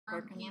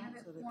parking lot.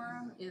 candidate So they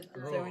forum is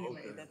can, the so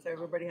anyway, that's,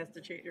 everybody has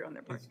to cheer on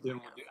their parking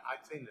lot.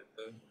 I've seen it.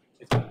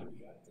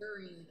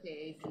 during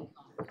KAC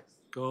conference.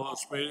 Call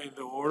this meeting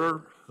to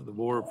order of the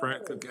Board of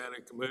Franklin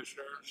County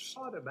Commissioners,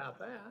 Thought about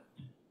that.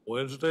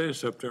 Wednesday,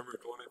 September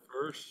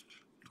 21st,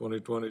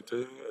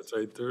 2022. It's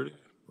 8:30.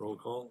 Roll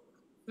call.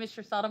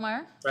 Commissioner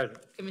Sotomayor, Present.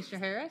 Commissioner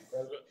Harris,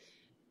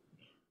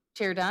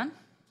 Chair Dunn,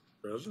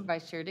 Present.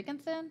 Vice Chair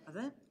Dickinson,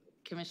 Present?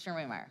 Commissioner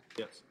Waymire.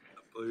 Yes.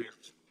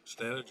 Please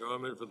stand and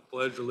join me for the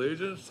Pledge of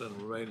Allegiance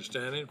and remain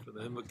standing for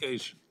the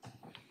invocation.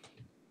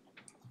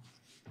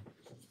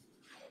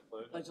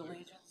 Pledge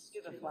allegiance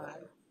to the flag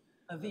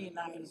of the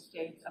United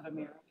States of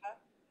America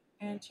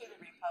and to the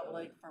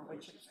republic for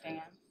which it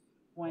stands,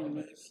 one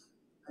nation,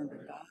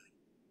 under God,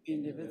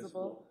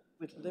 indivisible,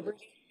 with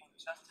liberty and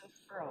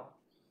justice for all.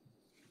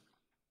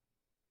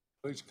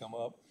 Please come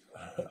up.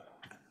 For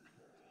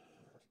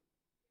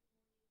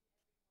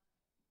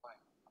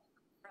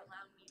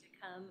allowing me to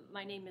come.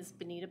 My name is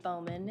Benita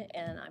Bowman,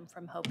 and I'm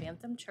from Hope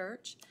Anthem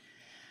Church.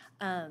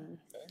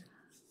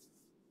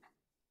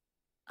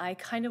 I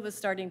kind of was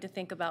starting to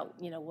think about,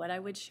 what I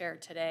would share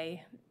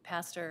today.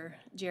 Pastor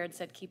Jared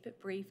said, keep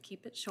it brief,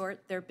 keep it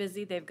short. They're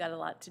busy, they've got a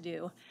lot to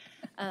do.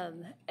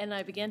 And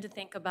I began to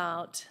think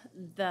about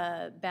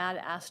the Bad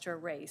Astra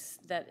race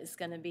that is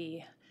going to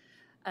be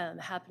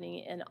happening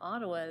in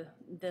Ottawa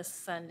this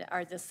Sunday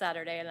or this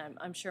Saturday, and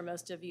I'm sure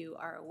most of you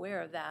are aware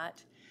of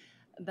that.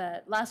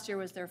 But last year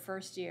was their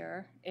first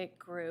year. It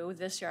grew.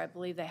 This year, I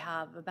believe they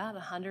have about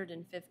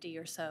 150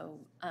 or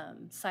so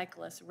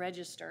cyclists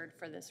registered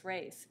for this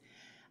race.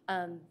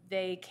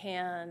 They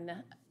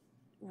can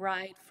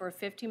ride for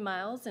 50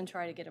 miles and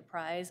try to get a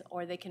prize,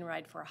 or they can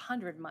ride for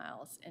 100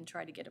 miles and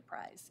try to get a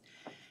prize.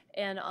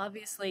 And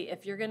obviously,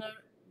 if you're going to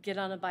get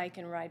on a bike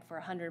and ride for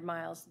 100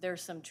 miles,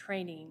 there's some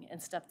training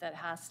and stuff that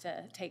has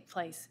to take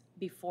place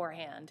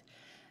beforehand.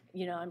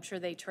 I'm sure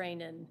they train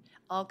in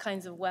all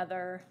kinds of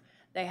weather.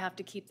 They have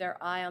to keep their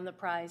eye on the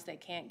prize. They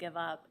can't give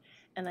up.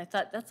 And I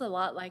thought that's a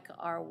lot like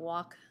our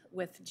walk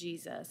with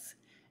Jesus.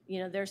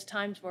 There's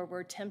times where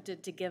we're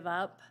tempted to give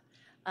up.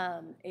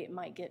 It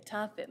might get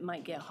tough, it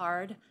might get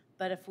hard,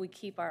 but if we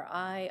keep our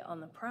eye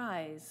on the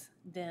prize,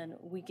 then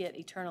we get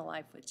eternal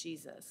life with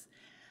Jesus.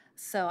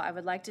 So I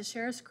would like to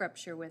share a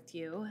scripture with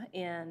you.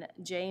 In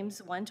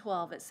James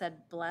 1:12, it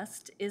said,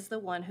 "Blessed is the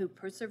one who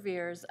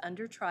perseveres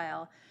under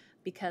trial,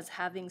 because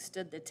having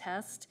stood the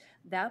test,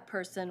 that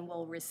person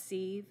will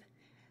receive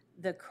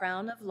the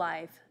crown of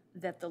life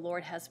that the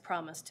Lord has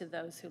promised to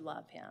those who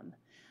love him."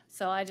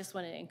 So I just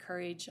want to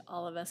encourage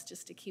all of us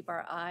just to keep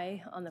our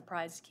eye on the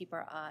prize, to keep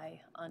our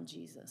eye on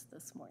Jesus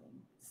this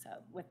morning.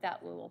 So with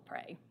that, we will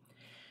pray.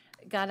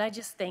 God, I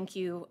just thank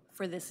you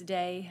for this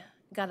day.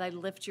 God, I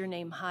lift your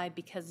name high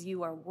because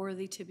you are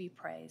worthy to be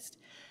praised.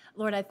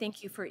 Lord, I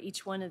thank you for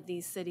each one of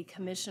these city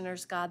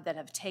commissioners, God, that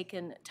have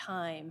taken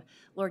time,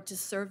 Lord, to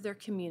serve their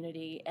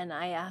community, and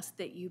I ask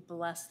that you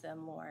bless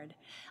them, Lord.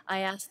 I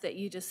ask that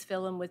you just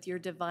fill them with your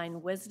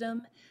divine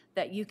wisdom,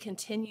 that you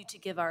continue to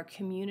give our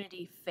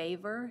community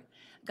favor.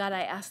 God,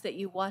 I ask that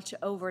you watch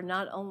over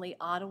not only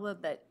Ottawa,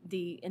 but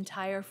the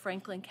entire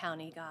Franklin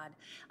County, God.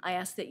 I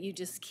ask that you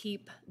just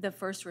keep the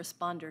first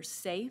responders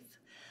safe.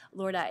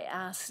 Lord, I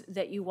ask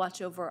that you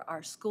watch over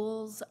our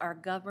schools, our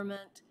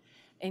government,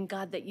 and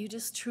God, that you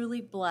just truly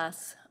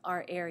bless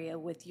our area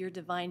with your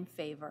divine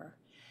favor.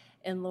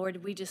 And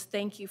Lord, we just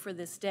thank you for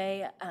this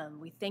day.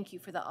 We thank you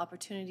for the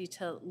opportunity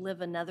to live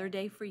another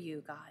day for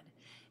you, God.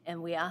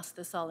 And we ask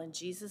this all in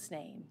Jesus'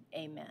 name.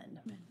 Amen.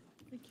 Amen.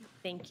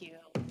 Thank you.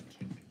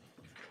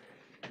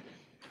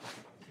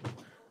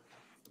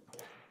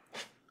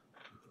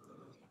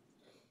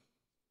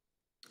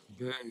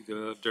 Okay,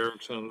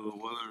 Derek's under the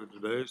weather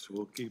today, so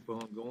we'll keep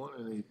on going.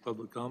 Any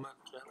public comment,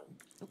 Shannon?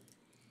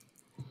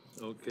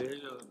 Okay,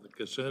 the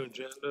consent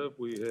agenda,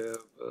 we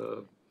have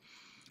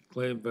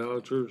claim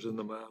vouchers in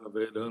the amount of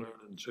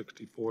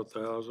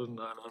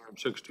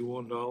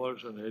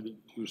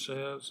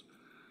 $864,961.82,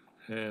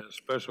 and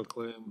special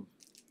claim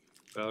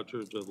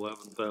vouchers of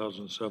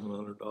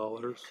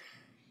 $11,700.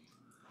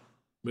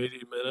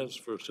 Meeting minutes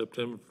for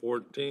September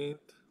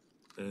 14th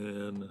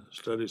and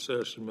study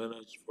session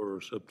minutes for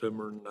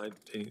September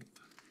 19th.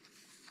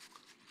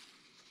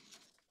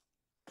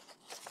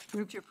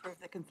 Move to approve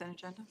the consent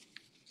agenda?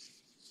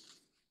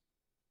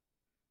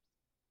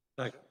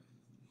 Second.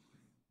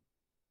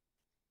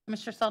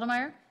 Commissioner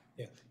Sotomayor,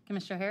 Yes.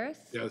 Commissioner Harris,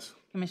 Yes.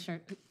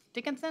 Commissioner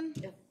Dickinson,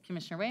 Yes.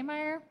 Commissioner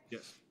Waymire,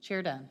 Yes.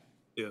 Chair Dunn.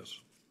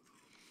 Yes.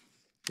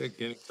 Okay,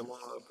 Kenny, come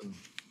on up and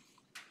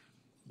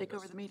Take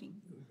over the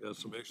meeting. got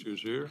some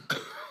issues here.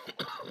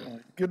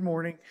 Good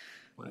morning.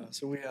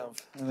 So we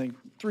have, I think,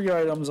 3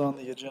 items on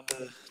the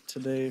agenda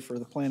today for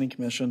the Planning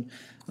Commission.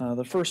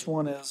 The first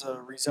one is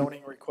a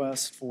rezoning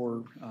request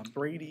for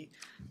Brady,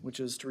 which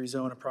is to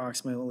rezone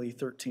approximately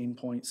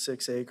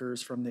 13.6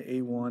 acres from the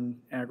A1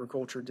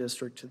 Agriculture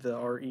District to the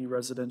RE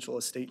Residential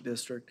Estate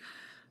District.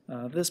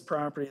 This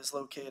property is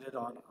located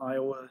on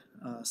Iowa,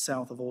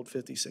 south of Old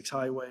 56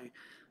 Highway.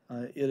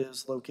 It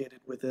is located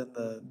within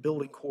the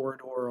building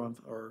corridor of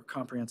our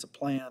comprehensive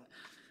plan.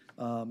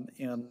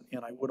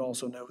 And I would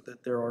also note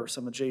that there are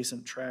some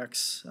adjacent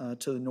tracks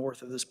to the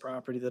north of this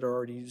property that are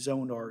already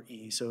zoned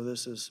RE. So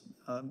this is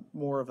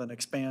more of an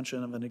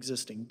expansion of an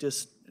existing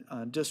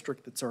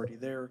district that's already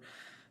there.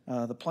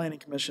 The Planning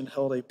Commission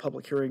held a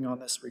public hearing on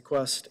this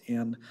request,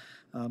 and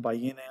by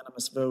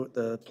unanimous vote,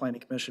 the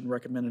Planning Commission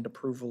recommended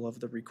approval of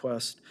the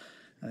request.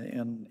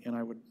 And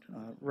I would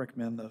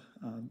recommend the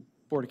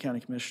Board of County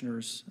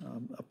Commissioners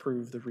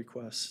approve the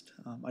request.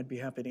 I'd be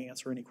happy to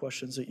answer any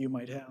questions that you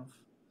might have.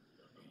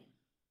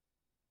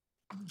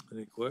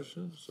 Any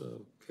questions?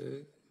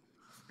 Okay.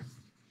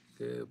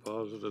 Okay, a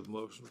positive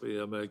motion be,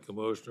 I make a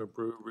motion to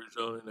approve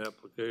rezoning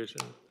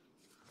application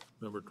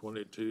number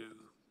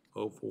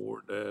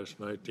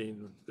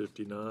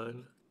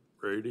 2204-1959,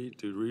 Brady,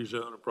 to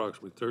rezone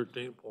approximately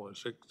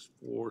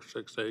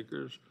 13.646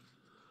 acres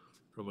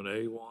from an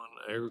A1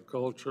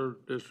 agriculture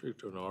district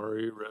to an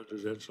RE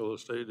residential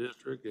estate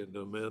district, and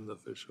to amend the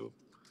official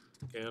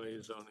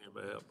county zoning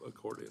map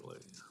accordingly.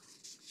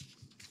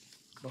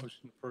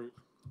 Motion approved.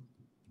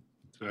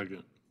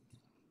 Second.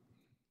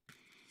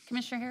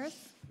 Commissioner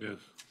Harris? Yes.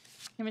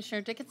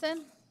 Commissioner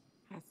Dickinson?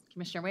 Yes.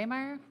 Commissioner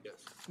Waymire?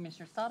 Yes.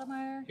 Commissioner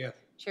Stottlemyre? Yes.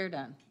 Chair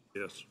Dunn.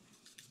 Yes.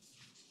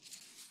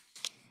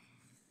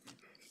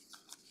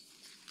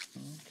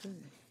 Okay.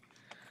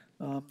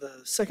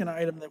 The second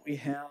item that we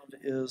have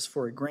is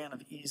for a grant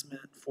of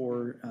easement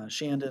for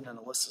Shandon and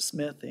Alyssa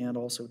Smith and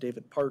also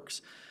David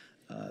Parks.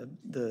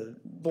 The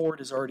board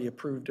has already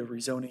approved a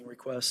rezoning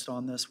request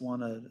on this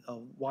one a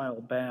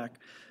while back,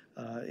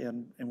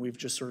 and we've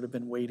just sort of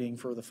been waiting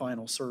for the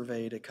final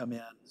survey to come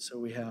in. So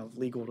we have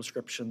legal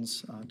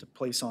descriptions to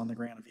place on the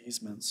grant of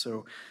easement.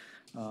 So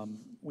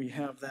we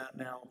have that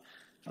now.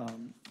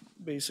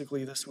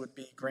 Basically, this would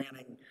be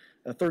granting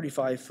a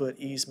 35-foot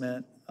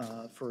easement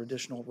for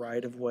additional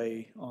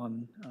right-of-way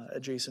on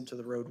adjacent to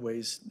the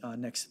roadways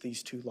next to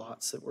these two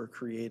lots that were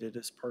created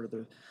as part of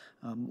the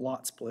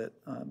lot split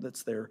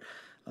that's there.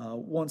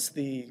 Once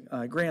the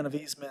grant of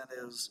easement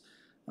is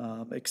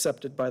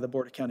accepted by the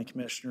Board of County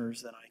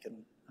Commissioners, then I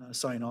can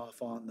sign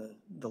off on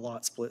the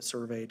lot split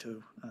survey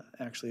to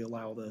actually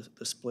allow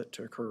the split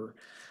to occur.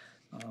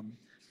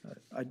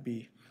 I'd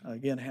be,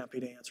 again,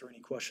 happy to answer any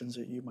questions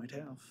that you might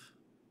have.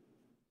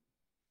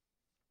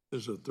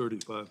 Is a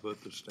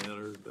 35-foot the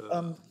standard?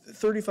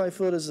 35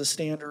 foot is the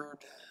standard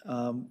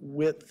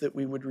width that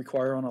we would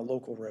require on a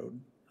local road.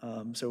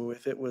 So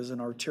if it was an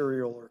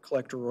arterial or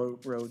collector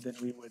road, then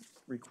we would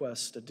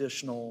request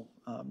additional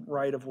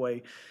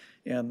right-of-way.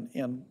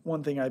 And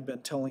one thing I've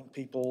been telling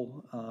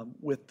people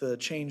with the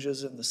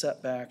changes in the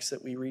setbacks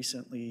that we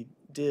recently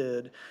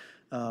did,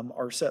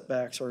 our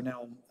setbacks are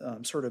now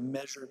sort of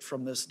measured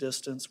from this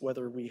distance,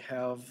 whether we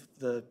have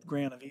the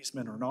grant of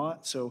easement or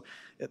not. So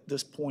at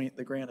this point,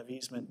 the grant of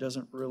easement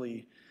doesn't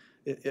really,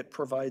 it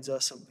provides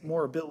us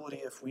more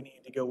ability if we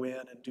need to go in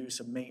and do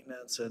some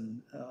maintenance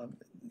and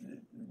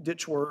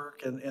ditch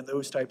work and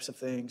those types of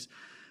things,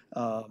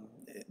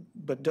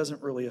 but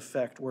doesn't really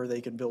affect where they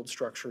can build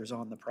structures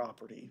on the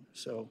property.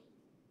 So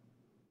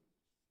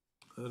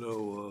I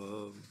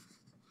know,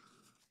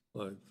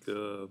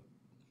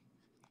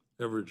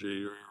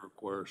 Evergy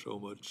requires so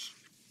much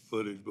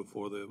footage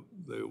before they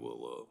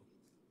will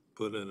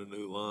put in a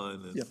new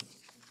line. And Yep.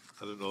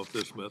 I don't know if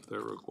this met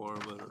their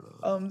requirement or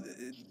not.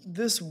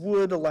 This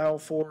would allow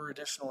for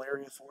additional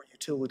area for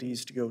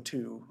utilities to go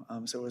to.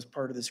 So as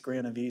part of this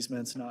grant of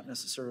easements, not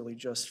necessarily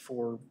just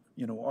for,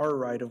 our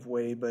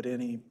right-of-way, but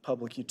any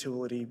public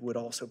utility would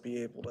also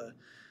be able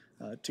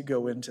to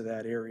go into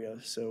that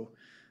area. So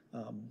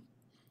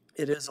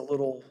it is a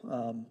little,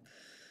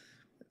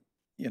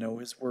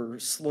 as we're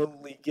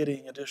slowly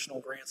getting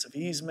additional grants of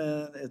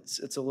easement,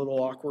 it's a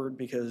little awkward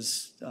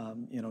because,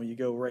 you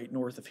go right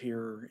north of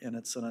here and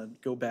it's gonna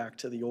go back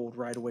to the old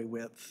right-of-way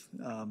width.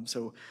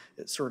 So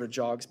it sort of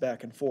jogs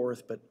back and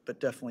forth, but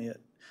definitely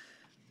it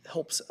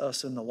helps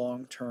us in the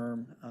long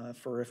term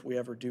for if we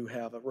ever do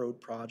have a road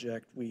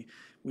project, we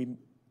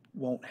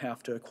won't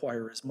have to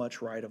acquire as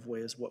much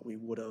right-of-way as what we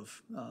would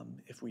have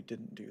if we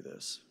didn't do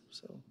this,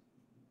 so.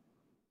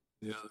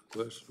 Yeah, the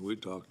question, we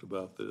talked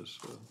about this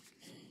a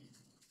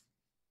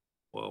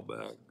while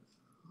back.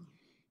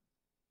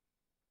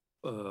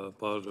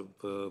 Positive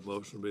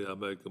motion be, I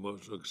make a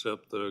motion to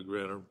accept the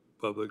grant of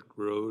public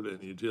road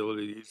and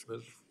utility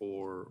easements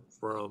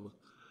from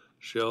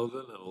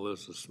Sheldon and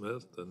Alyssa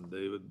Smith and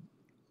David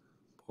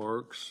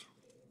Parks,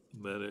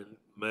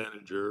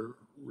 manager,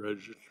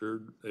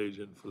 registered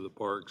agent for the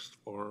Parks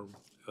Farm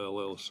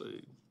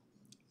LLC.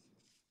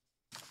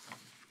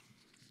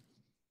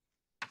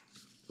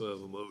 Do I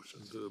have a motion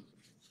to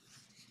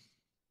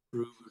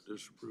approve or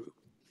disapprove?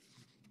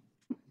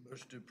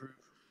 Motion to approve.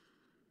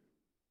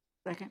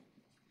 Second.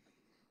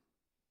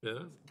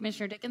 Yeah?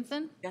 Commissioner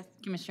Dickinson? Yes.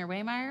 Commissioner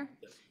Waymire?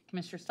 Yes.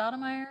 Commissioner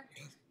Stottlemyre?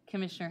 Yes.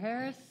 Commissioner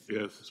Harris?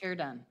 Yes. Chair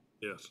Dunn.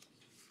 Yes.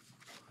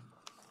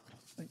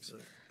 Thanks.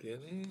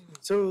 Kenny?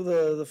 So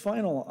the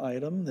final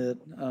item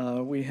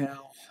that we have,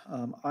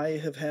 I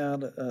have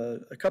had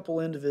a couple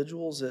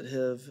individuals that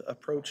have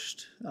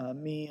approached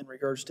me in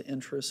regards to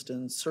interest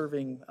in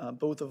serving.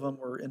 Both of them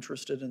were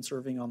interested in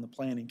serving on the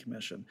Planning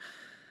Commission.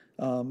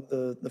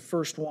 The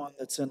first one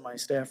that's in my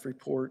staff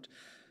report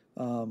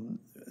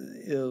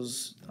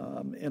is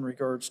in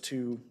regards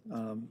to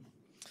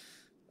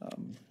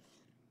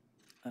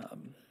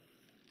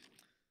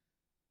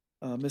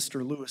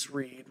Mr. Lewis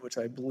Reed, which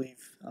I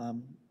believe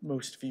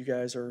most of you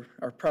guys are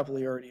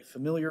probably already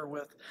familiar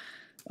with.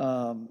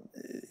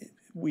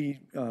 We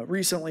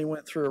recently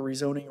went through a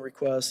rezoning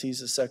request.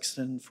 He's a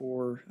sexton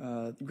for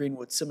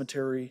Greenwood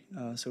Cemetery,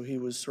 so he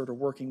was sort of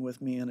working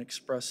with me and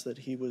expressed that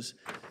he was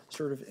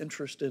sort of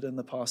interested in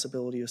the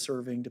possibility of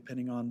serving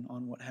depending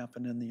on what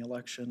happened in the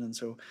election. And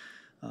so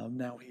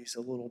now he's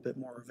a little bit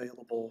more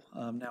available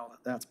now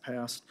that that's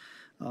passed,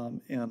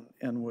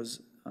 and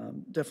was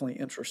definitely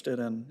interested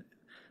in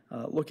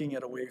looking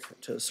at a way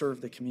to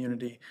serve the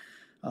community.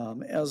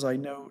 As I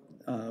note,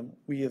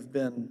 we have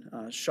been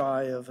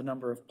shy of a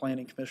number of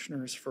planning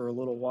commissioners for a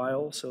little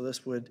while, so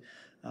this would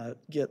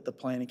get the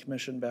planning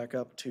commission back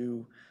up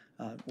to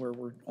where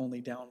we're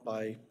only down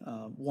by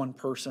one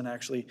person.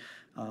 Actually,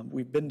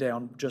 we've been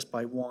down just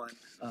by one.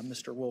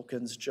 Mr.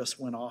 Wilkins just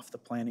went off the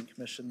planning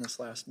commission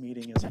this last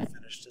meeting as he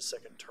finished his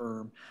second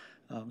term.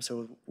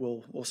 So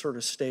we'll sort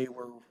of stay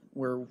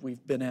where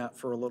we've been at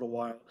for a little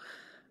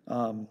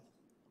while.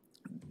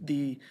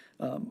 The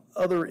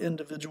other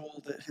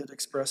individual that had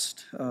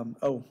expressed,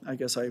 I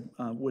guess I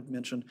would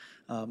mention,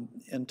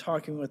 in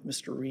talking with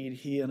Mr. Reed,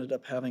 he ended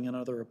up having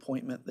another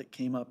appointment that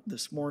came up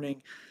this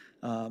morning.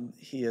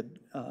 He had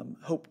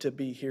hoped to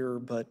be here,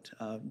 but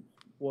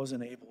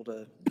wasn't able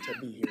to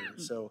be here.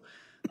 So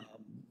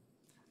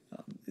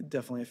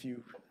definitely, if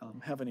you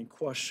have any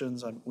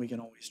questions, we can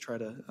always try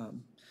to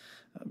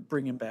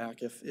bring him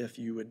back if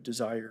you would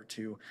desire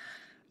to.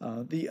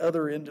 The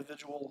other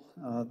individual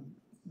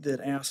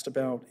that asked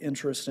about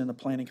interest in the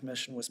Planning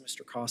Commission was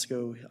Mr.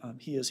 Costco.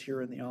 He is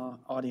here in the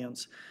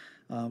audience.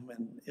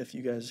 And if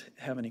you guys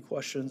have any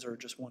questions or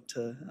just want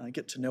to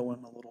get to know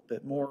him a little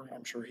bit more,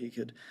 I'm sure he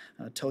could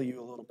tell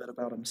you a little bit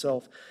about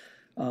himself.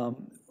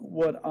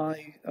 What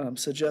I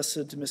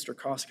suggested to Mr.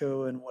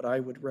 Costco and what I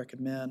would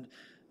recommend,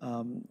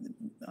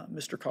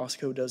 Mr.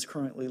 Costco does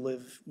currently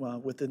live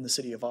within the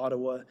city of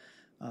Ottawa.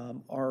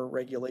 Our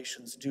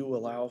regulations do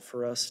allow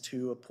for us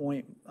to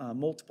appoint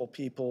multiple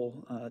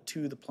people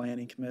to the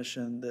Planning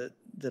Commission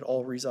that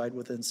all reside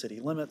within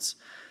city limits.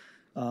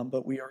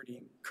 But we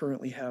already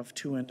currently have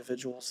 2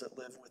 individuals that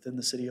live within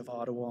the city of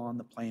Ottawa on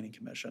the Planning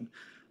Commission.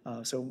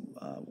 So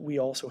we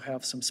also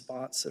have some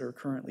spots that are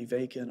currently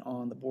vacant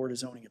on the Board of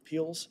Zoning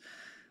Appeals.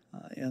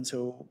 And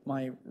so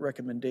my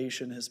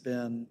recommendation has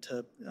been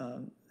to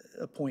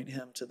appoint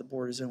him to the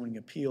Board of Zoning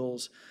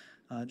Appeals,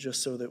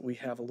 just so that we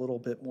have a little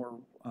bit more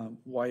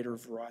wider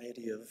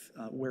variety of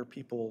where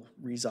people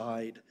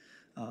reside.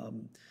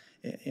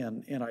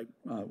 And I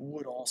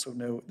would also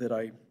note that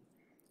I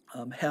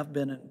have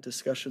been in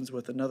discussions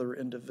with another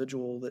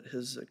individual that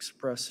has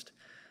expressed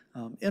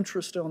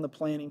interest on the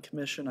Planning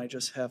Commission. I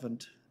just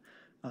haven't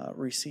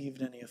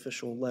received any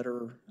official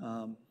letter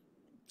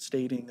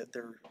stating that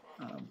they're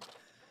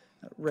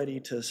ready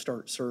to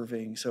start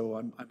serving. So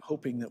I'm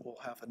hoping that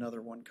we'll have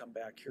another one come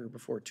back here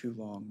before too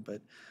long.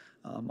 But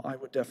I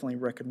would definitely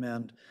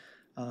recommend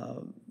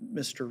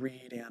Mr.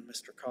 Reed and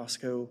Mr.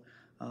 Costco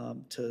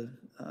to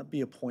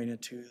be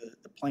appointed to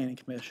the Planning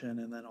Commission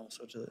and then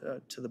also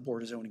to the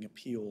Board of Zoning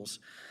Appeals.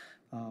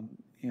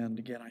 And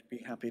again, I'd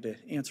be happy to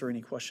answer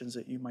any questions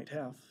that you might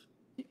have.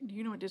 Do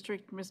you know what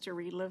district Mr.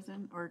 Reed lives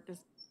in, or does,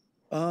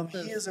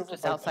 He is over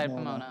Just by outside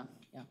Pomona,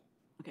 yeah.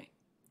 okay,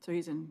 so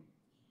he's in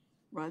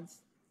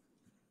Rudd's,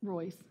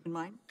 Royce. in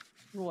mine?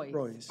 Royce.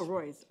 Roy's. Oh,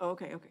 Roy's, oh,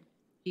 okay.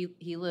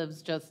 He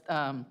lives just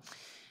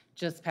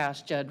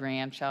past Judd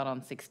Ranch out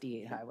on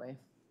 68 Highway.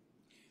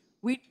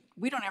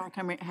 We don't ever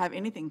have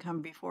anything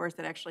come before us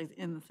that actually is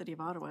in the city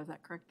of Ottawa, is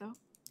that correct, though?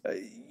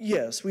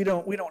 Yes, we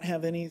don't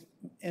have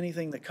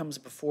anything that comes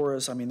before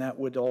us. I mean, that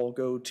would all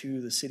go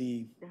to the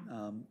city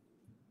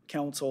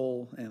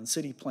council and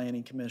city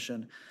planning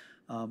commission.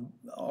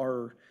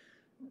 Our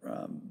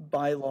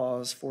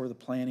bylaws for the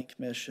planning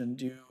commission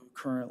do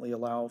currently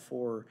allow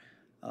for,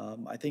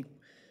 I think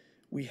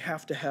we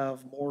have to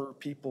have more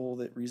people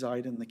that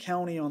reside in the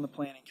county on the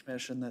planning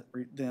commission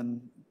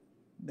than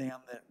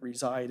that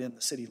reside in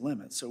the city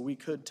limits. So we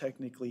could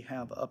technically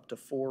have up to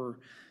 4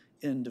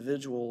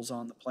 individuals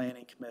on the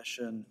planning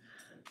commission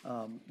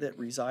that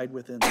reside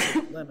within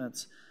city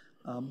limits.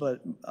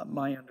 But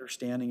my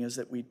understanding is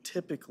that we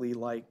typically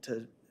like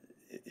to,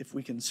 if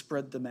we can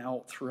spread them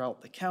out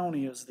throughout the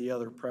county, is the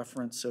other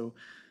preference. So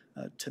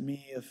to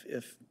me,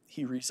 if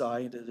he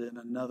resided in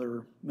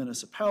another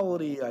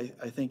municipality,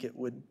 I think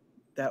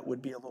that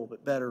would be a little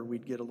bit better.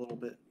 We'd get a little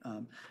bit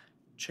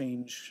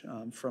change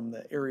from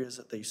the areas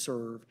that they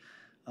serve.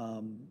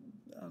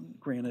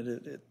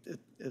 Granted, it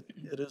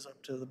is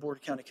up to the Board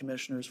of County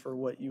Commissioners for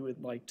what you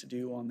would like to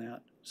do on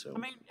that. So How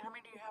many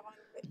do you have on?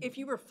 If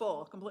you were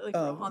full, completely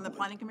full on the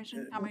planning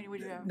commission, how many would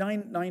you have?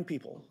 Nine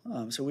people,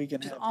 so we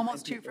can Just have.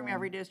 almost 9 two people from on.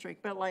 every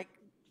district, but like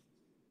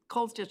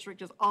Cole's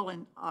district is all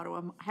in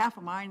Ottawa. Half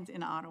of mine's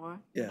in Ottawa.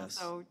 You know, Yes.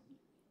 So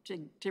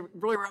to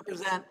really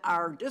represent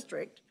our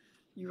district,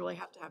 you really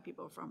have to have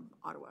people from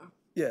Ottawa.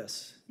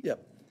 Yes,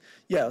 yep.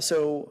 Yeah,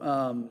 so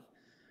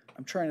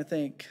I'm trying to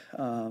think,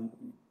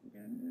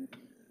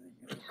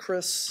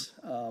 Chris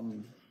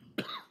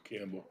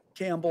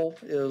Campbell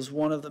is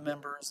one of the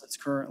members that's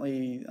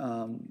currently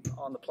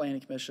on the planning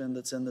commission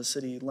that's in the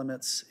city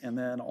limits, and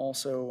then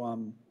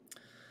also,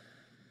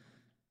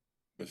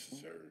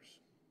 Mrs. Harris.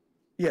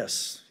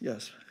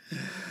 yes,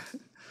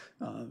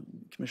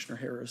 Commissioner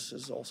Harris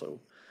is also,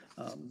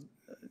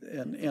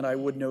 and I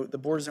would note, the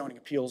Board of Zoning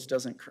Appeals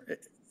doesn't,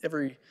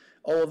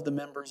 all of the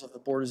members of the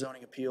Board of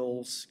Zoning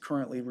Appeals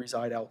currently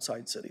reside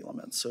outside city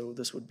limits, so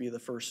this would be the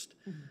first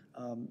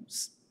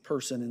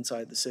person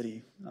inside the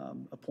city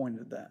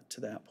appointed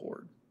to that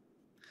board.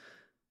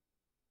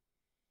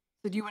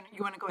 So do you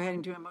want to go ahead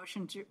and do a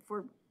motion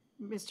for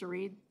Mr.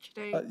 Reed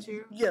today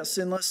too? Yes,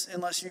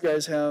 unless you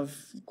guys have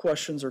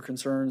questions or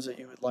concerns that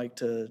you would like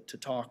to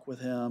talk with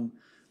him,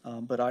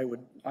 but I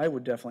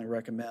would definitely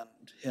recommend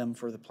him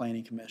for the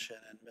Planning Commission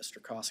and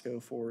Mr.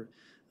 Costco for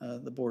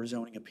the Board of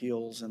Zoning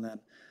Appeals. And then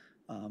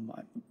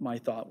my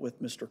thought with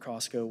Mr.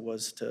 Costco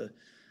was to,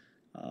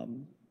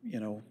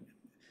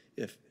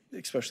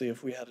 especially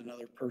if we had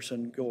another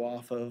person go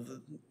off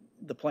of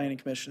the Planning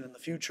Commission in the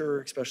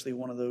future, especially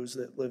one of those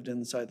that lived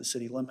inside the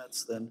city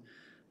limits, then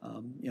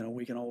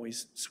we can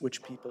always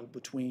switch people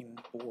between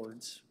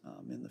boards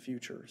in the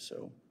future,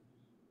 so.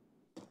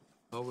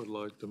 I would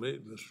like to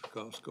meet Mr.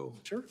 Costco.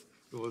 Sure.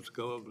 So let's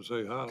go up and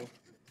say hi.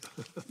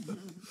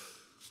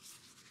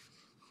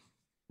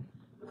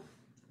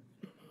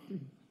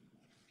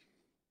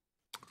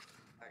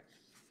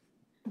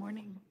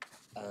 Morning.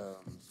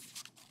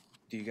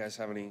 Do you guys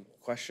have any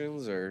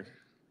questions, or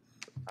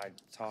I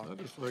talk? I'd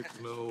just like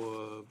to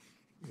know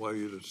why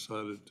you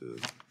decided to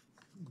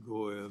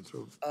go ahead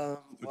and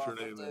put your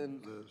name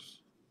in this.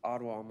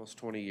 Ottawa almost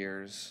 20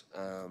 years.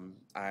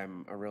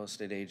 I'm a real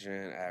estate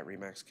agent at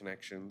Remax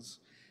Connections,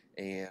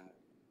 and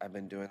I've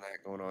been doing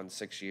that going on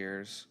 6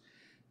 years.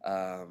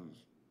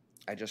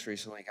 I just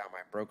recently got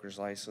my broker's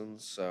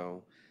license,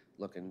 so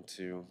looking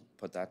to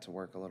put that to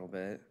work a little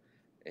bit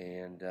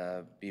and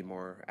be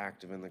more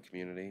active in the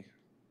community.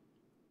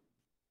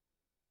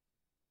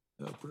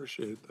 I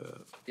appreciate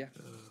that. Yeah.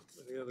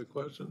 Any other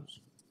questions?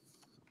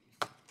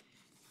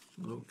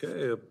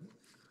 Okay.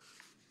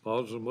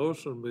 Pause the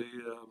motion,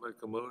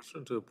 make a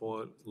motion to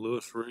appoint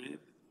Louis Reed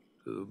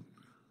to the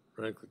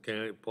Franklin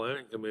County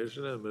Planning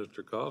Commission and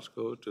Mr.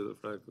 Costco to the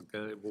Franklin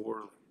County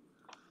Board of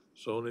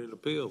Zoning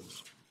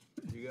Appeals.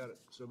 You got it.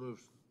 So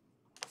moved.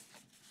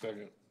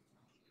 Second.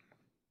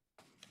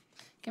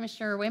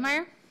 Commissioner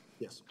Waymire?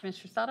 Yes.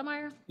 Commissioner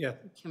Stottlemyre? Yeah.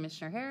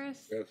 Commissioner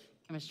Harris? Yes.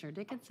 Commissioner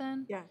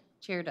Dickinson? Yeah.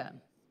 Chair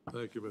Dunn.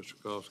 Thank you, Mr.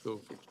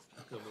 Costco, for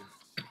coming.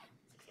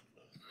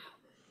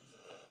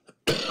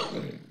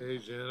 Hey,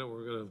 Janet,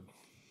 we're gonna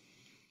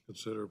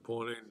consider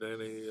appointing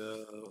Danny,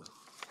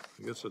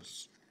 I guess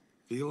it's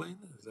Feeling?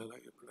 Is that how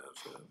you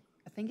pronounce that?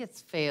 I think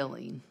it's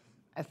failing,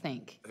 I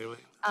think. Feeling?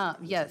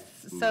 Yes,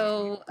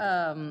 so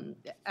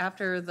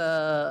after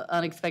the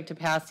unexpected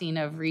passing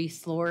of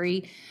Reese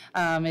Laurie,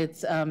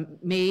 it's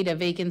made a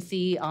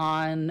vacancy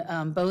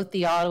on both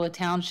the Ottawa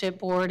Township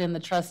Board and the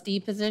trustee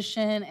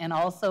position, and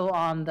also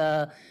on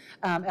the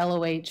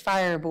LOH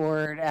Fire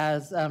Board,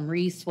 as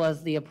Reese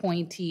was the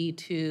appointee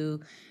to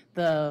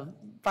the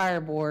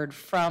Fire Board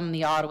from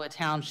the Ottawa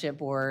Township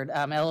Board.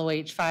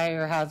 LOH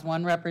Fire has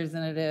one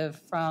representative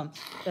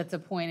that's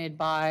appointed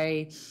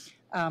by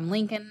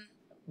Lincoln,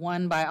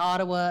 one by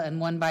Ottawa, and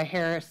one by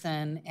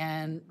Harrison,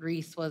 and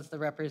Reese was the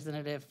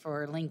representative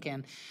for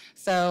Lincoln.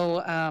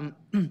 So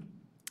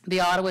the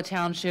Ottawa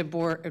Township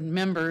Board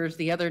members,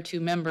 the other two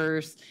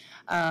members,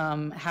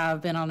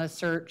 have been on a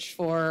search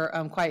for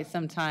quite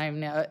some time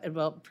now.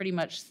 Well, pretty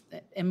much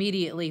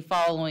immediately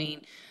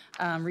following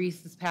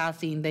Reese's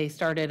passing, they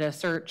started a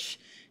search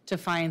to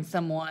find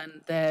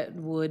someone that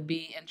would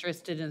be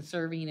interested in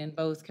serving in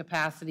both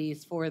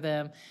capacities for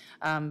them,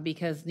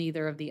 because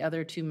neither of the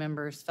other two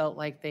members felt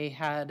like they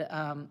had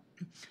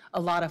a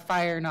lot of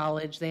fire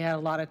knowledge. They had a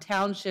lot of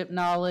township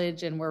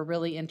knowledge and were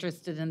really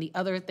interested in the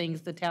other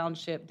things the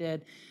township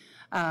did.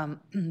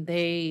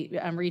 They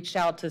reached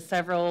out to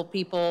several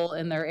people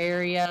in their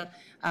area.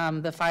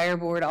 The fire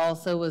board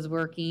also was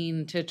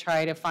working to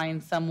try to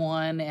find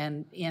someone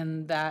and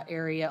in that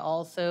area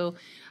also.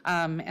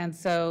 And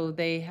so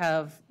they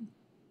have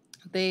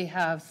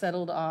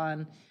settled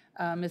on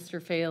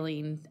Mr.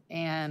 Failing,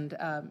 and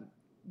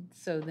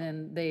so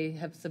then they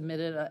have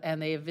submitted,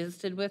 and they have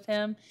visited with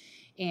him,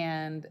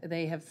 and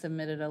they have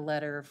submitted a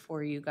letter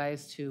for you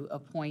guys to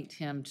appoint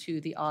him to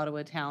the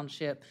Ottawa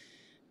Township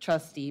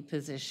trustee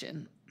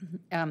position.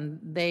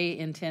 They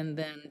intend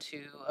then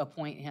to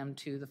appoint him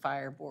to the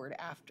fire board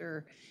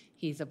after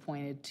he's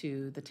appointed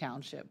to the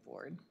township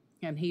board.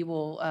 And he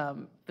will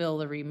fill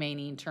the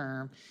remaining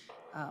term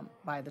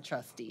by the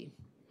trustee.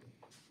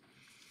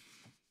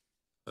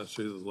 I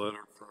see the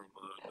letter from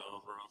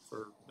Don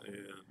Ruffer and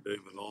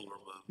David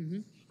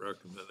Alderman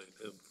recommending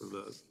him for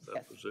that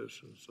Yes.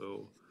 position.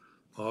 So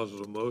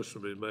positive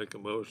motion, we make a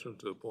motion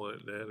to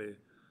appoint Danny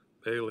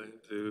Paling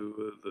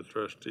to the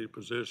trustee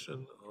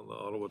position on the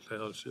Ottawa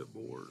Township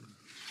Board.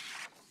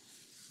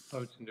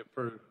 Motion to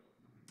approve.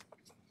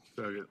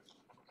 Second.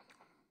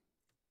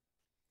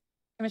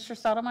 Commissioner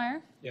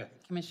Stottlemyre? Yes.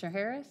 Commissioner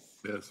Harris?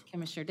 Yes.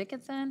 Commissioner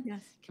Dickinson?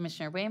 Yes.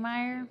 Commissioner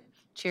Waymire?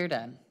 Chair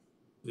Dunn.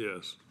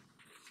 Yes.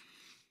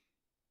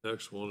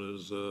 Next one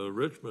is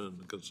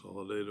Richmond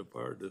Consolidated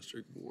Fire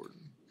District Board.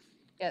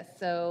 Yes,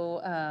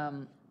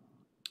 so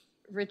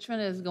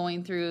Richmond is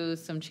going through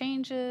some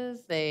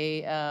changes.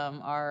 They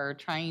are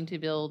trying to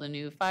build a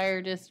new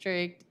fire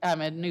district,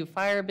 a new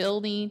fire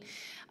building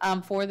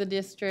for the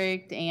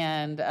district.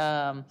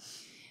 And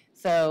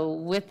so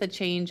with the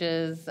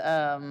changes,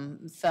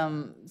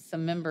 some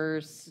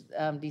members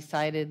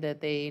decided that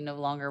they no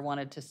longer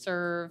wanted to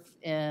serve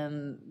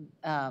in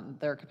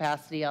their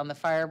capacity on the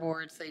fire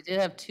board. So they did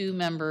have 2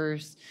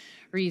 members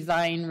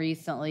resign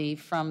recently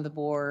from the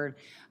board.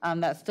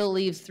 That still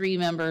leaves 3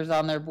 members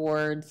on their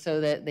board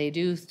so that they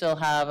do still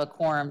have a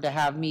quorum to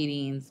have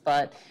meetings.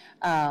 But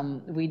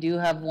we do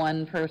have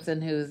one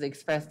person who's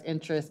expressed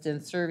interest in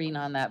serving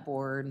on that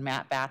board,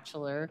 Matt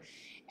Batchelor,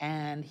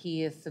 and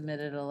he has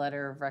submitted a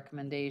letter of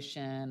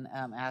recommendation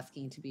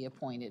asking to be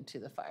appointed to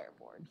the fire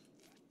board.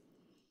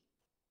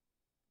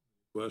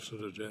 Question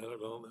to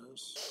Janet on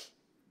this?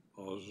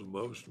 Positive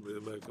motion, we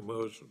make a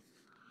motion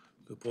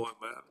to appoint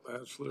Matt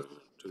Batchelor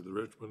to the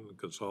Richmond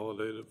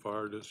Consolidated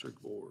Fire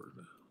District Board.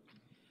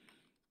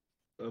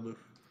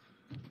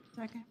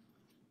 Second.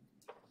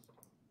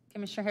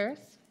 Commissioner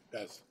Harris?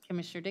 Yes.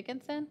 Commissioner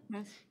Dickinson?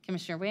 Yes.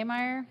 Commissioner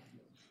Waymire?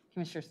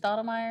 Commissioner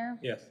Stottlemyre?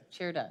 Yes.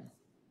 Chair Dunn.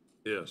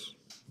 Yes.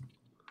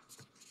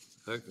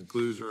 That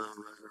concludes our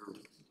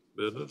regular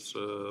business.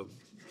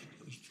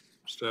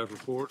 Staff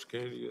reports.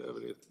 Candy, you have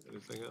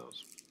anything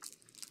else?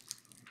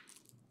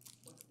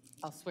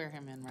 I'll swear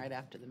him in right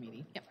after the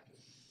meeting. Yep.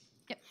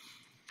 Yep.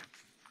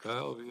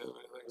 Kyle, do you have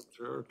anything from the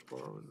Sheriff's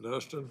Department?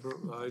 Dustin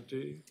from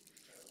IT?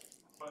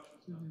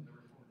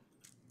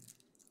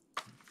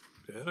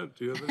 Janet,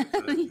 do you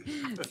have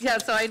anything? Yeah,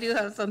 so I do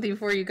have something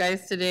for you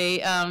guys today.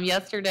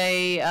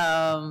 Yesterday,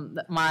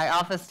 my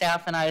office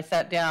staff and I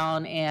sat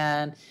down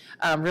and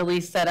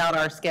really set out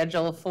our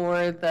schedule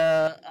for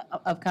the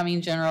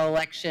upcoming general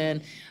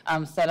election,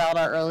 set out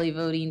our early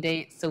voting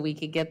dates so we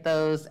could get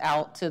those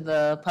out to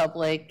the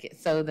public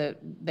so that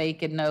they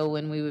could know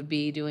when we would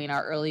be doing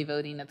our early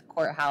voting at the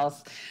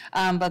courthouse.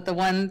 But the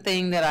one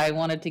thing that I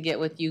wanted to get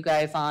with you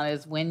guys on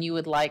is when you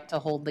would like to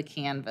hold the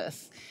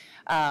canvass.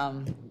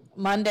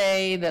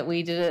 Monday that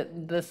we did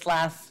it, this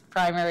last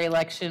primary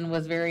election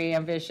was very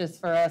ambitious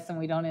for us, and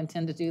we don't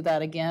intend to do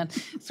that again.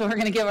 So we're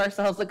going to give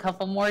ourselves a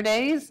couple more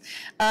days.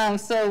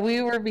 So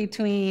we were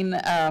between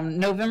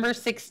November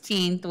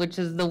 16th, which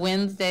is the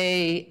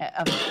Wednesday,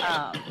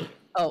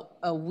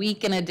 a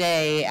week and a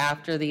day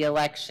after the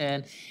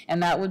election,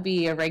 and that would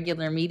be a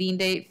regular meeting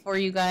date for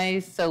you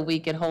guys, so we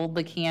could hold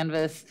the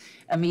canvass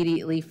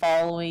immediately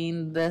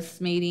following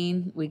this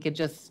meeting. We could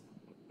just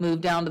move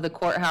down to the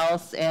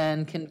courthouse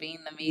and convene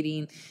the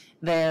meeting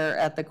there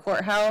at the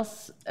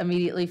courthouse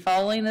immediately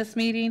following this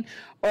meeting,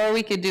 or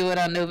we could do it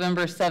on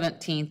November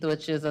 17th,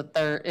 which is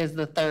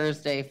the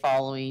Thursday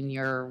following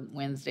your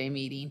Wednesday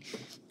meeting,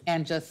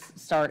 and just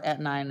start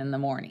at 9 in the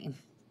morning.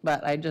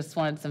 But I just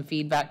wanted some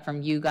feedback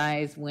from you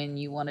guys when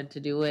you wanted to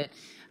do it.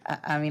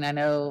 I mean, I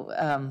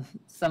know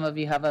some of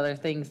you have other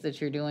things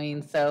that you're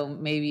doing, so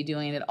maybe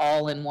doing it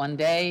all in one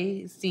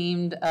day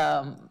seemed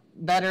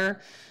better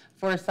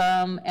for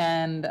some,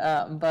 and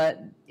but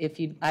if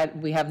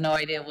we have no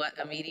idea what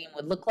a meeting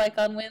would look like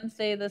on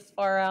Wednesday this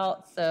far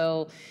out.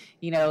 So,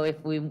 you know,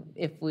 if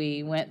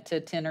we went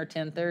to 10 or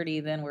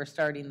 10:30, then we're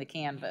starting the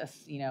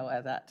canvass, you know,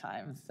 at that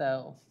time.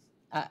 So,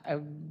 I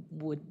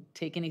would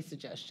take any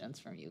suggestions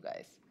from you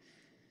guys.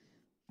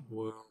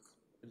 Well,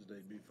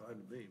 Wednesday'd be fine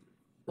with me.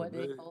 What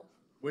day, Cole?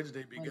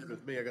 Wednesday'd be good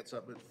with me. I got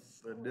something at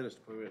the dentist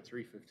appointment at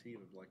 3:15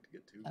 I'd like to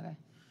get to. Okay.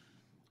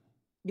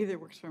 Either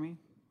works for me.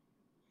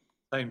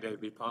 Same day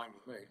would be fine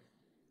with me.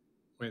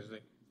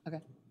 Wednesday. Okay.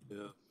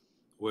 yeah,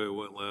 the way it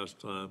went last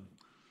time,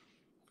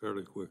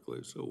 fairly quickly,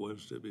 so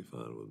Wednesday'd be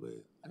fine with me.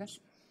 Okay.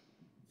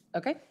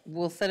 Okay.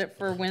 We'll set it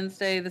for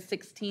Wednesday, the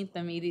 16th,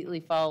 immediately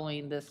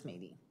following this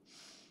meeting.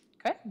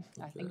 Okay.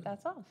 I think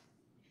that's all.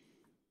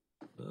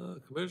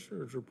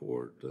 Commissioners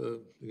report.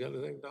 You got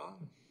anything,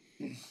 Don?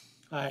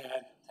 I hadn't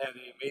had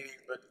any meeting,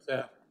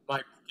 but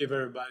like to give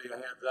everybody a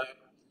heads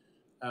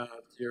up.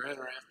 If you're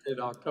interested,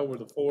 October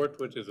the 4th,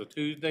 which is a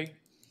Tuesday,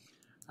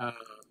 9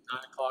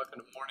 o'clock in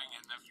the morning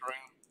in this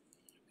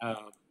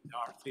room, the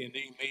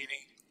RC&D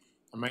meeting.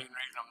 The main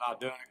reason I'm not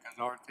doing it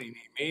because RC&D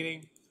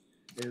meeting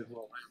is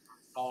we'll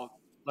have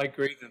Lake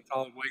Region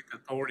Solid Waste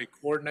Authority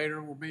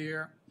Coordinator will be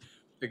here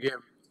to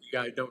give, you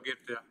guys don't get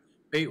to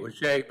meet with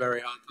Shay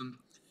very often,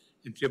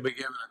 and she'll be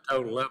giving a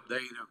total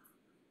update of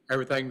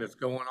everything that's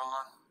going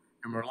on.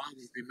 And we're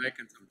likely to be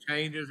making some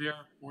changes here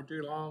before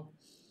too long.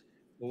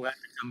 We'll have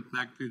to come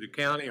back through the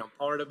county on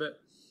part of it.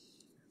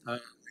 We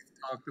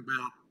talked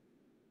about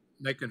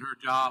making her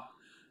job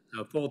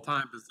a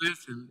full-time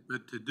position,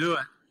 but to do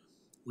it,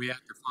 we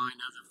have to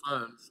find other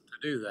funds to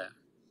do that.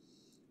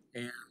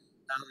 And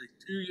about like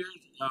 2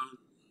 years ago,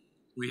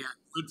 we had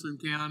Woodson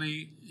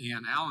County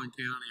and Allen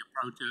County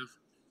approach us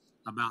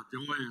about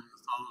joining the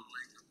Solid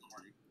Waste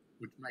Authority,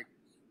 which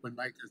would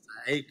make us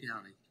a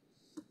county.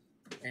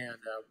 And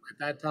at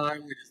that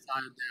time, we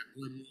decided that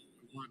wasn't what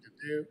we wanted to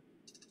do.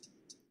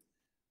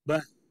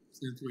 But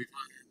since we've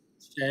had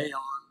Shay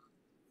on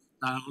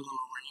a little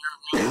over a year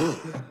ago,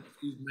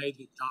 she's made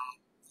the job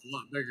a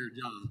lot bigger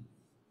job.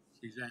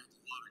 She's had a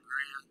lot of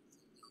grants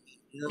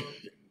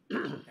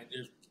and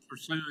just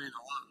pursuing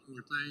a lot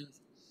more things.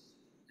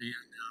 And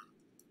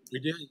we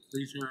did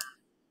increase her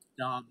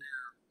job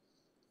there.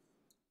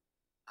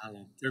 I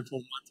don't know, 3 or 4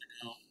 months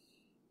ago.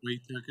 We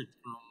took it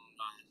from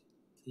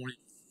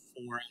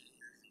 24 hours a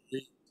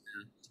week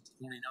to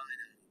 29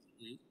 hours a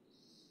week.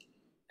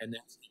 And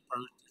then she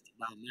approached us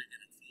about making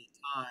it full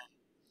time.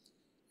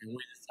 And we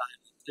decided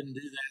we couldn't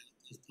do that at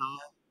this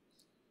time.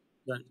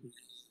 But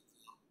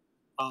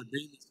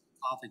Demas and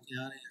Coffee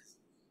County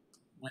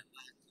went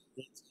back to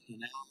Woodson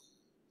and Allen.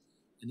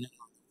 And then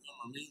our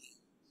November meeting,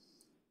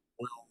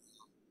 we'll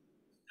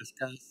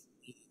discuss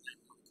whether they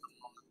want to come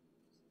on.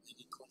 And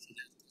of course, it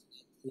has to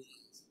be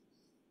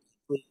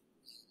approved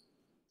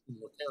in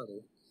the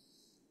county.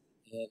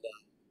 And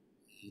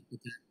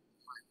put that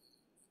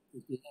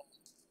if we have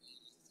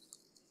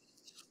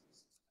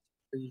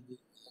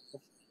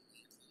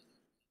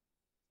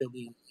they'll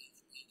be on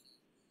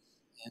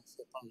and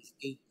supposed to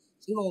speak.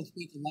 She won't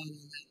speak a lot on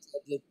that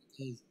subject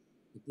because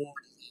the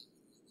board is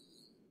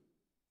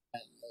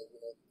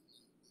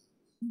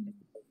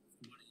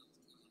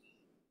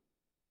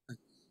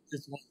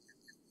just one thing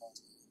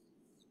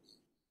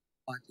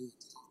I do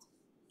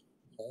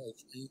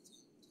explain to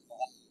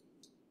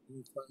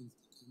new friends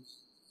to come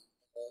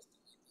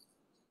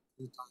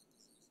in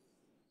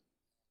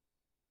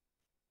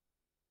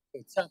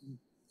it's something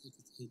you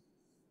could say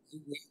we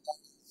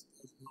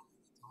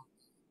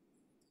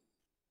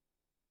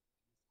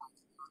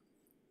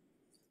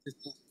just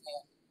don't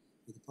have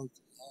with the folks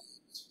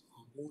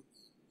on board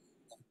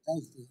that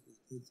does this with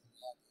the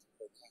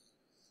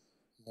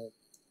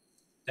folks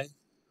they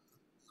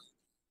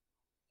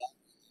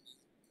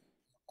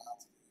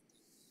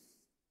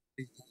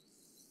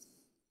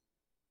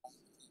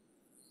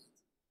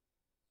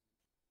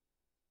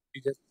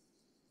you just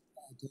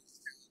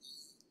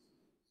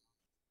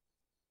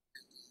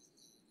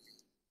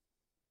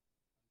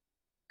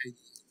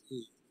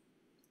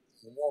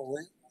and more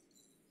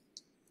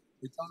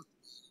we talked about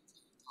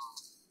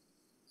it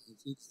and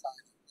she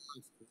decided to apply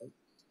for it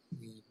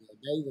and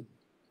David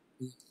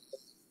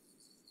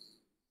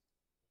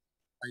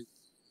like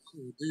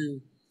we do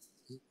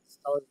he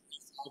started this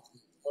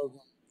recycling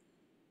program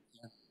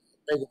and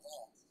big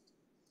amounts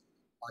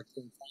like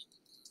in fact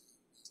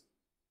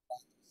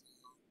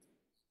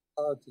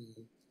and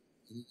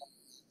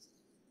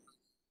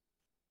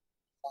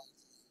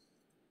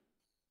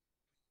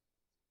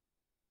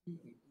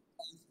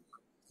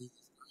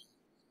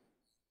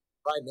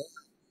right now,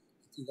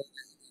 if you look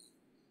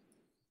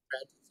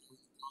at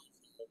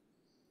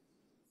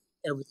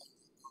everything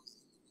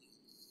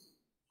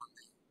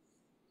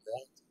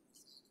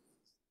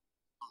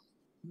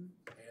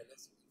and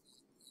it's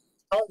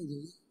starting to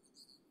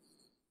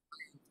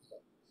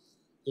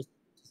just to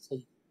see a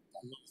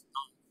little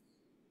stuff.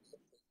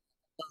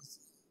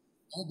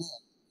 So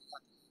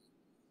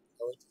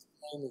it's just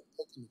mainly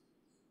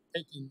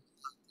picking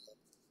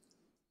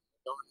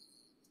don't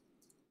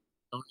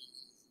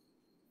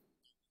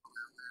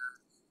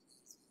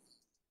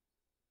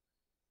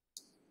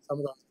some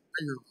of those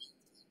bigger ones.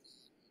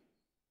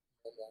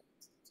 And,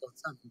 so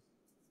it's something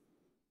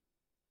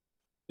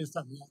else to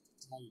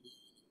try to do.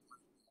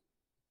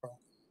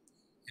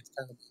 It's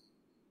kind of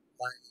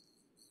like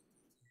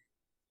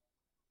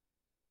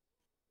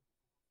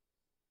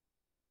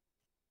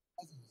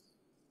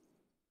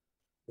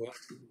Well,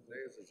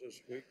 days is this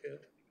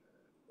weekend,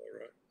 all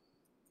right.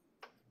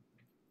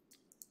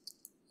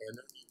 and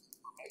there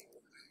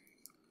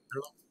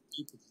are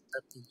people that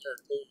step in there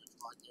too. It's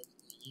like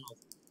everything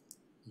else.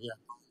 Yeah,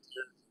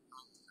 volunteers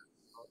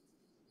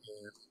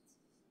and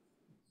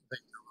they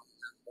come up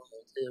with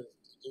volunteers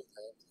to do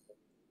that.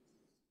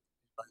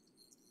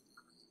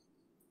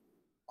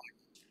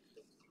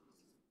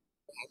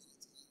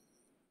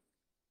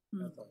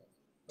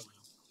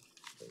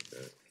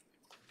 Okay.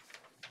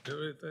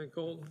 Do anything,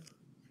 Colton?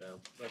 No,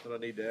 nothing I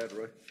need to add,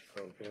 Roy.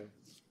 Okay.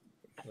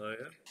 Not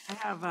yet? I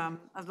have, I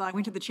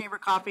went to the Chamber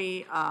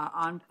Coffee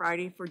on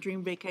Friday for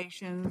Dream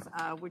Vacations,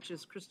 which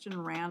is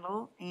Kristen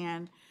Randall,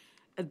 and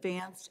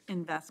Advanced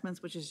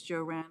Investments, which is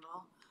Joe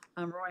Randall.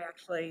 Roy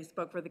actually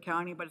spoke for the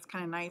county, but it's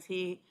kind of nice.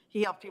 He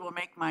helps people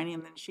make money,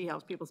 and then she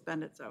helps people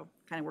spend it, so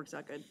kind of works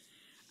out good.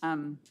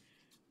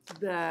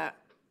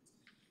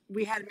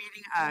 We had a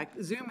meeting, a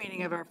Zoom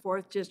meeting of our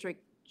 4th District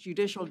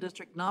Judicial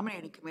District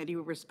Nominating Committee.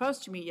 We were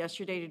supposed to meet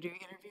yesterday to do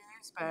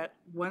interviews, but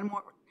one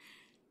more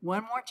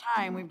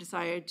time, we've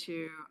decided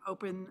to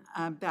open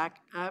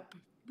back up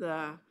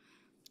the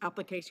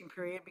application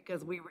period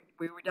because we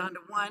were down to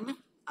one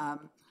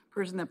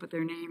person that put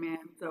their name in.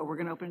 So we're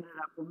going to open it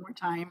up one more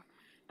time.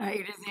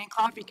 It is in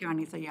Coffee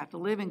County, so you have to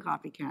live in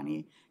Coffee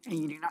County, and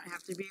you do not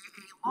have to be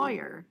a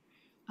lawyer.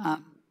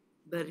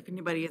 But if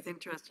anybody is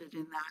interested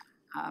in that,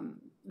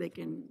 they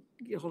can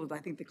get hold of, I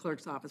think the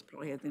clerk's office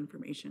probably has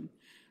information.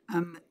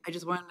 I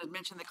just wanted to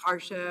mention the car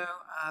show.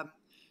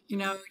 You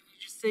know, you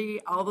just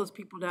see all those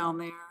people down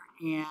there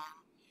and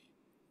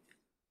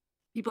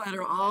people that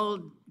are all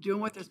doing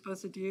what they're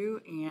supposed to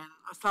do. And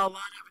I saw a lot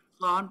of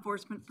law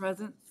enforcement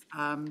presence,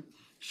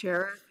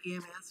 sheriff,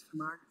 EMS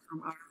from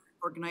our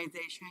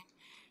organization.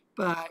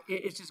 But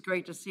it's just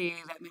great to see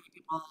that many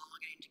people all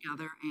getting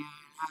together and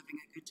having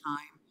a good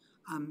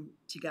time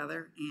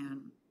together.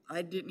 And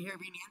I didn't hear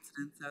of any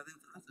incidents, so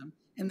that's awesome.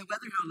 And the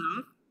weather held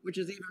off, which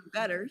is even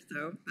better,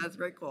 so that's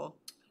very cool.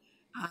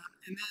 And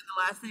then the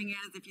last thing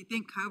is, if you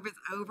think COVID's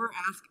over,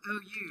 ask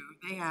OU.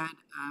 They had,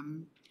 I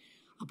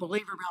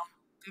believe, around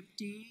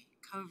 50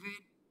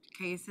 COVID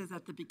cases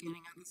at the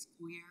beginning of the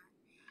school year.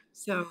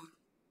 So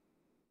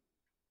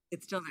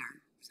it's still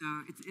there.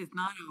 So it's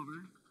not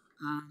over.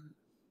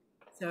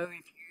 So if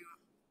you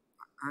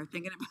are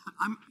thinking about,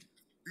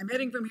 I'm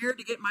heading from here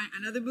to get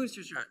another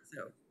booster shot.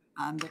 So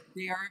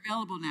they are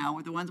available now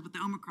with the ones with the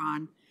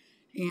Omicron,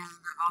 and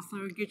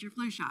also get your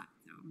flu shot.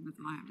 So that's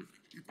all I have to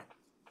say.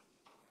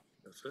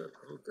 That's it.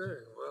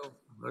 Okay. Well,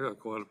 I got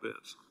quite a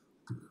bit.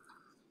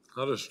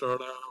 I'll just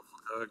start off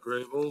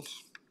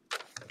Grable's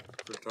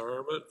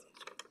retirement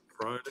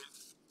Friday,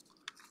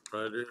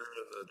 right here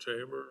in the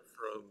chamber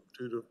from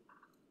 2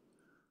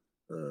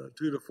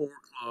 to 4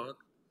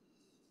 o'clock.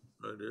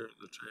 Right here in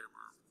the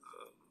chamber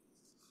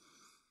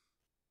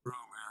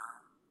room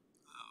here.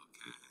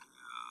 Okay.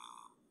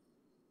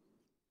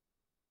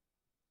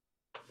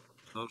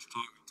 I was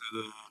talking to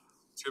the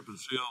chip and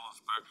seal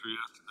inspector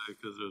yesterday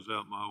because it was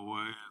out my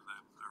way, and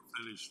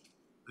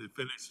they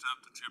finished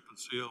up the chip and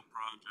seal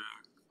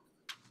project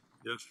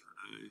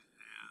yesterday,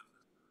 and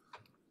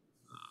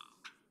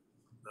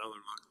now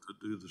they're looking to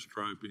do the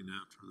striping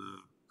after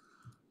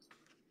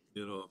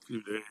a few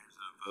days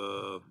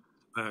of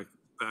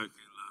packing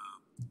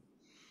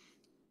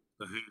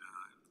the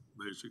haydite,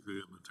 basically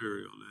the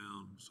material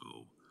down.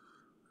 So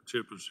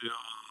chip and seal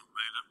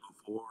made it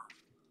before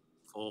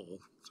fall,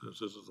 since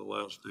this is the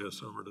last day of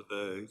summer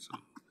today. So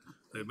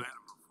they made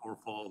it before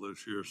fall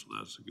this year, so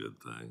that's a good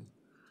thing.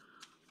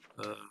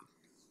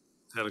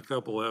 Had a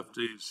couple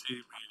FDC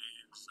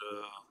meetings.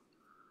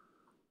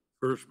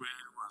 First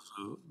meeting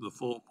was the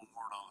full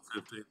board on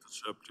the 15th of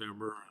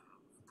September and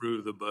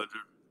approved the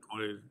budget,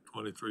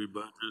 2023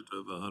 budget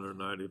of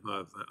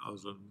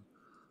 $195,000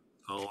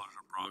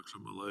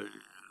 approximately.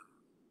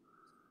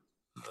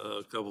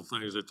 A couple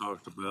things they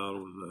talked about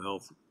was the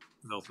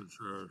health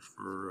insurance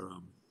for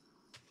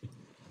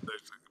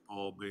basically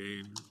Paul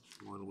Bean,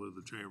 one with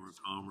the Chamber of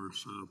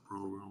Commerce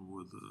program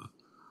with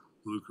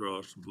Blue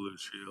Cross and Blue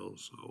Shield.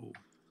 So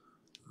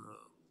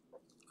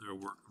they're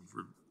working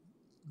for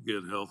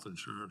get health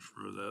insurance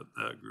for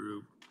that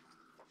group.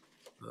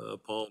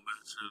 Paul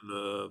mentioned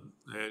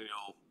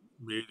annual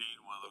meeting,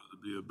 whether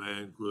it be a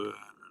banquet,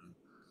 and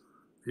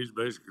he's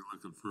basically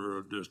looking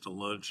for just a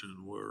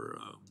luncheon where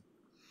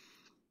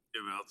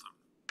give out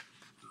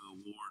the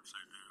awards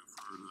they do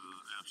for the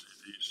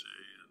FCDC.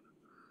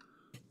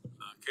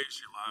 And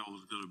Casey Lytle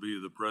is going to be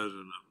the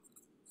president of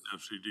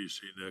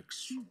FCDC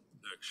next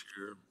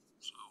year,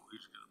 so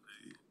he's going to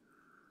be.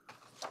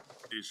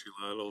 Casey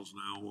Lytle's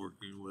now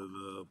working with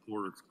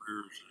Porter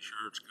Spears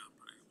Insurance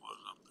Company. Was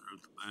up there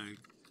at the bank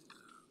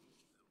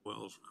in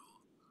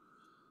Wellsville,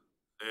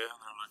 and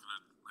they're looking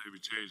at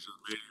maybe changing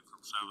the meeting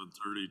from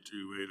 7:30 to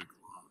 8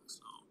 o'clock.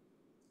 So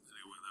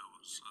anyway, that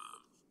was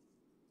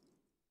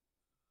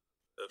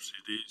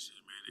FCDC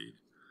meeting.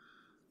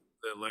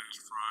 Then last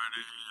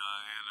Friday,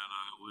 Ann and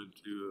I went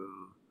to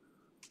a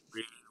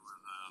meeting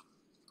with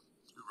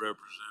two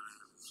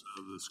representatives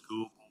of the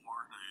school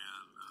board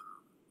and the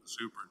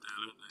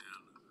superintendent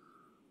and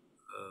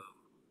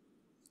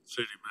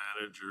city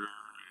manager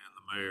and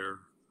the mayor.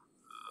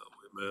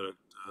 We met at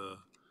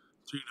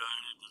 290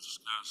 to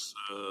discuss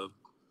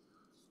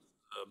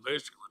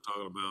basically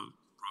talking about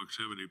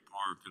Proximity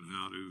Park and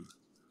how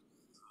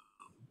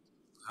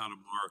to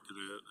market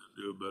it and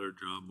do a better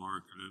job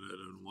marketing it.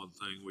 And one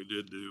thing we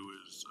did do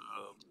is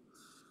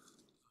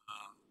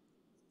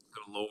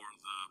going to lower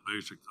the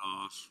basic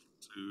cost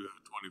to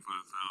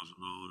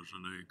 $25,000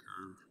 an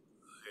acre,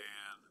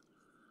 and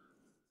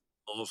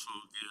also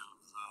give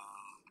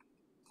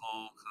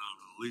Paul kind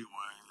of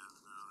leeway in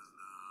doing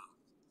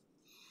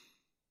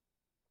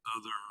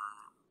other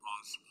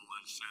possible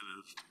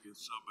incentives to get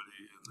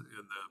somebody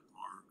in that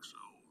park. So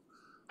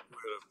we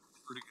had a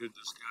pretty good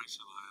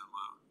discussion. I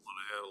want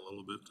to add a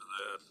little bit to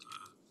that.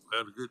 We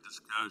had a good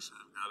discussion,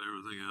 got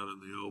everything out in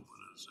the open,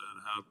 and said,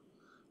 how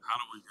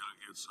do we going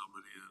to get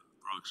somebody in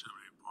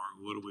Proximity Park?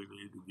 What do we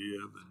need to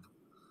give, and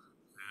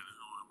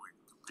who are we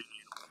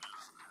competing with?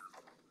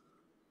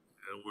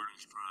 And we're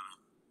just trying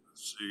to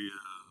see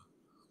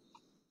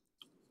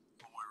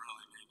what we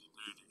really need to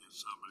do to get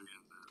somebody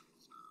in there.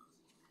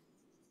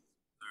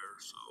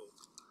 So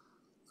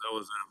That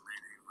was that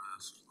meeting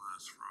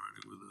last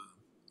Friday with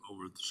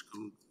over at the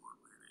school board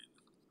meeting.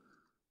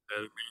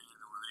 Had a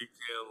meeting with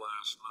ECAN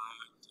last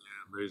night,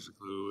 and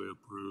basically we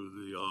approved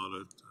the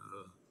audit.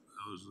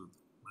 That was the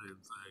main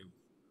thing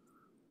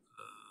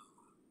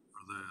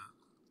for that.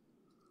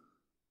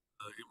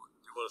 You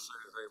want to say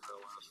anything about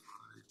last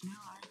Friday? No,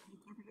 I think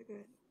we're pretty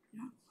good.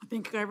 Yeah, I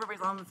think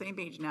everybody's on the same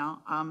page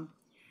now. And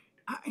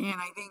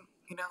I think,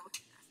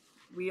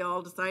 we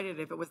all decided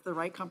if it was the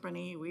right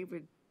company, we'd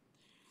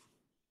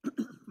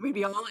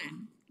be all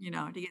in,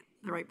 to get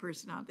the right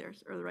person out there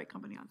or the right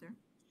company out there.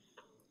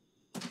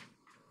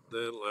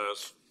 Then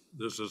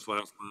this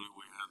last Monday,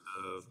 we had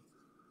the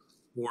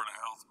Board of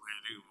Health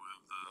meeting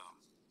with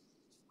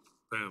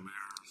Pam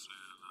Harris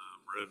and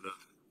Brenda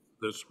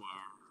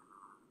Bismarck,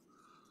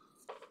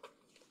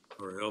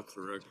 our health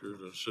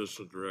directors,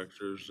 assistant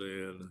directors,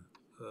 and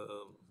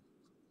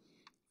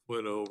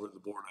went over the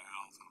Board of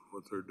Health and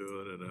what they're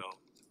doing and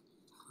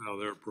how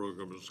their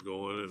program is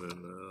going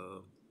and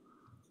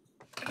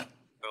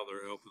how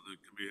they're helping the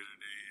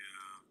community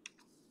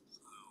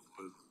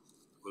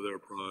with their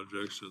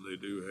projects. And they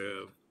do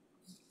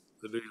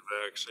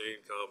vaccine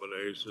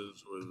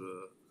combinations with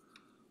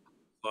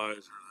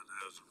Pfizer that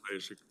has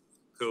basic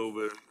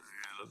COVID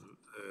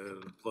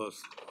and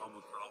plus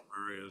Omicron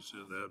variants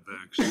in that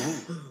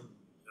vaccine.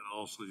 And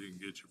also you can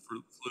get your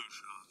flu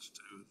shots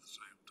too at the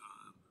same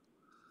time.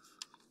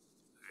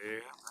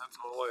 And that's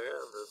all I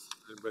have. If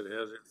anybody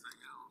has anything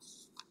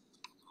else,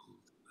 I'll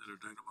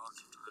entertain a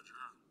motion to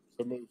adjourn.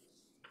 So move.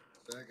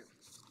 Second.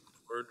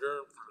 We're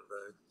adjourned for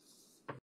today.